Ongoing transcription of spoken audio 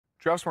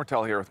Travis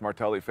Martell here with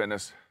Martell Elite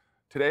Fitness.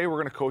 Today we're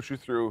going to coach you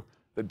through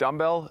the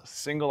dumbbell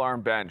single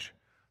arm bench.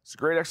 It's a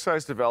great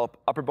exercise to develop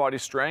upper body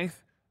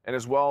strength and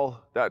as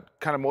well that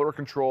kind of motor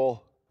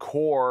control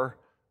core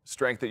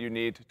strength that you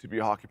need to be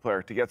a hockey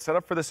player. To get set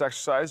up for this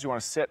exercise, you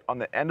want to sit on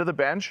the end of the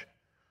bench,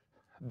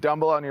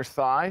 dumbbell on your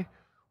thigh.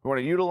 We want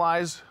to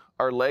utilize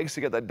our legs to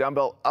get that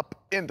dumbbell up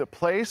into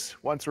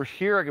place. Once we're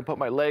here, I can put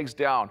my legs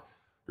down.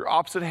 Your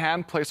opposite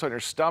hand placed on your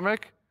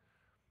stomach.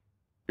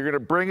 You're going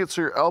to bring it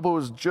so your elbow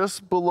is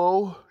just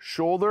below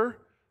shoulder.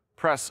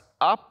 Press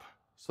up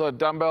so the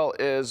dumbbell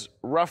is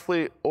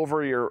roughly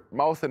over your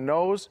mouth and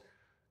nose.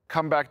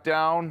 Come back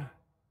down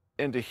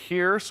into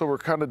here. So we're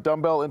kind of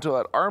dumbbell into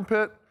that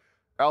armpit.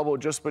 Elbow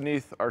just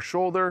beneath our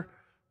shoulder.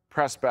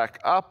 Press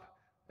back up.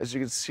 As you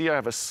can see, I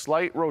have a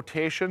slight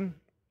rotation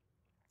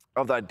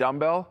of that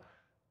dumbbell.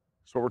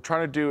 So what we're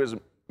trying to do is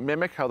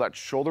mimic how that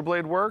shoulder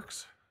blade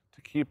works to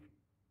keep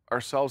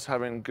ourselves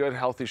having good,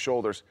 healthy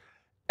shoulders.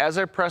 As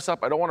I press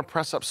up, I don't want to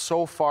press up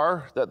so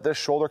far that this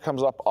shoulder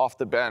comes up off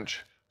the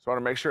bench. So I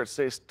want to make sure it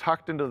stays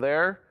tucked into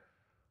there.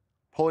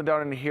 Pulling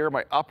down into here,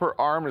 my upper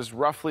arm is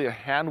roughly a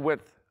hand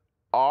width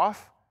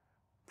off.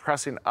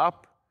 Pressing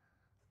up,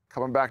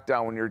 coming back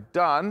down. When you're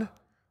done,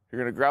 you're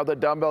going to grab that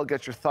dumbbell,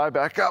 get your thigh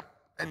back up,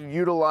 and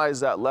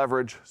utilize that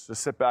leverage to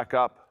sit back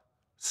up,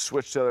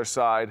 switch to the other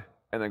side,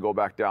 and then go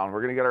back down.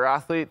 We're going to get our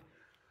athlete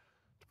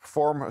to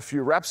perform a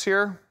few reps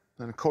here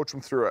and coach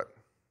them through it.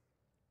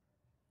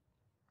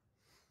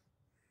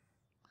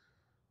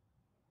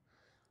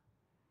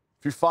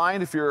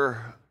 If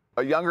you're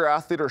a younger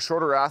athlete or a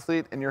shorter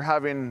athlete and you're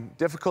having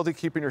difficulty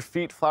keeping your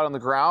feet flat on the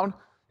ground,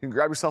 you can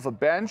grab yourself a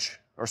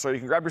bench, you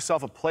can grab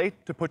yourself a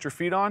plate to put your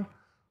feet on,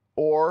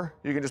 or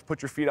you can just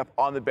put your feet up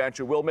on the bench.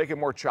 It will make it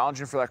more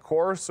challenging for that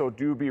core, so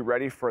do be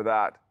ready for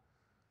that.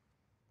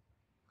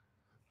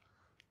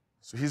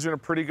 So he's doing a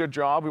pretty good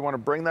job. We want to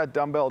bring that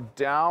dumbbell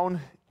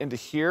down into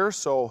here.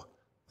 So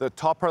the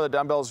top part of the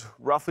dumbbell is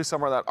roughly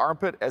somewhere in that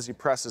armpit. As he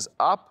presses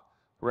up,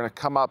 we're going to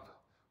come up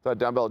that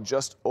dumbbell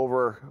just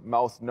over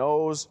mouth,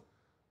 nose,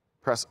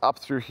 press up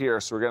through here.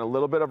 So we're getting a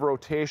little bit of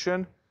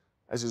rotation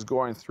as he's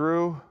going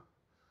through.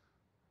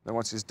 Then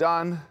once he's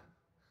done,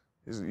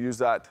 he's use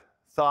that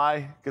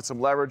thigh, get some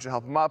leverage to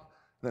help him up,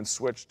 and then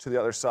switch to the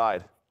other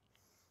side.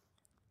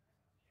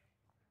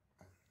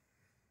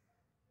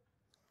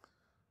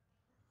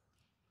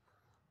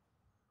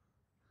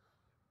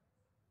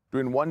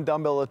 Doing one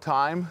dumbbell at a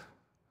time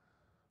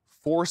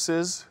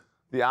forces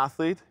the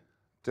athlete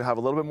to have a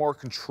little bit more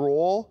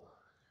control.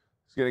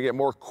 He's going to get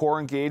more core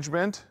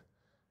engagement,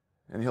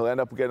 and he'll end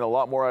up getting a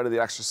lot more out of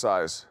the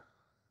exercise.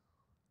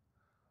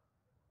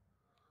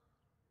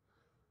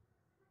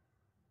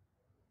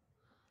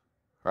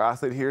 Our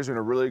athlete here is doing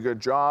a really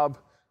good job.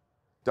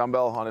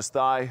 Dumbbell on his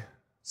thigh,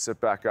 sit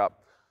back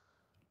up.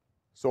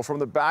 So from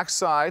the back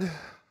side,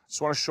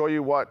 just want to show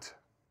you what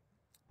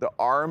the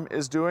arm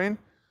is doing.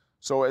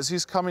 So as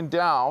he's coming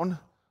down,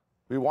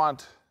 we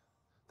want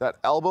that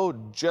elbow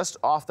just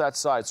off that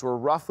side. So we're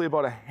roughly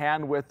about a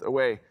hand width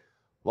away.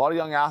 A lot of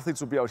young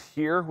athletes will be out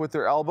here with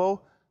their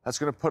elbow. That's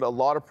going to put a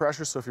lot of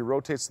pressure. So if he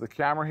rotates to the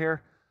camera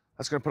here,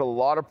 that's going to put a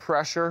lot of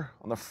pressure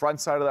on the front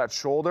side of that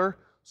shoulder.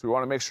 So we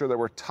want to make sure that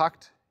we're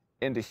tucked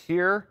into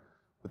here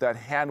with that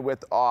hand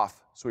width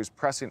off. So he's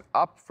pressing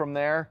up from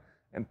there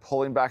and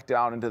pulling back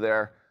down into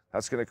there.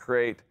 That's going to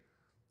create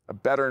a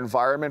better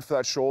environment for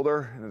that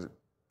shoulder and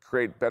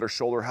create better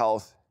shoulder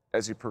health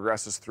as he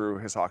progresses through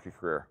his hockey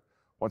career.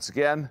 Once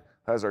again,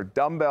 that is our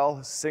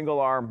dumbbell single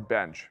arm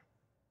bench.